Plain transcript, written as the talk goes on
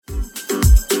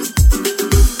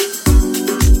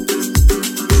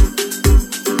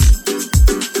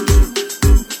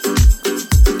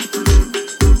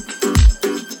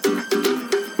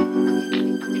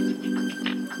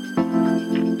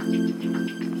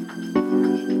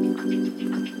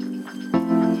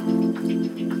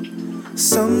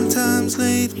Sometimes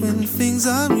late when things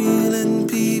are real and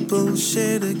people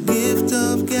share the gift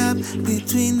of gap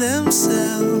between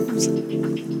themselves.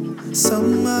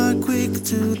 Some are quick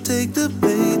to take the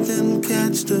bait and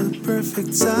catch the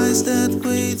perfect size that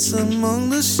waits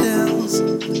among the shells.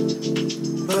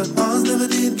 But Oz never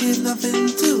did give nothing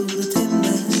to the Tin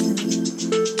Man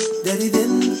that he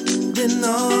didn't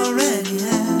already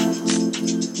have.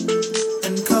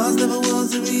 And cause never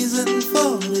was the reason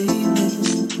for leaving.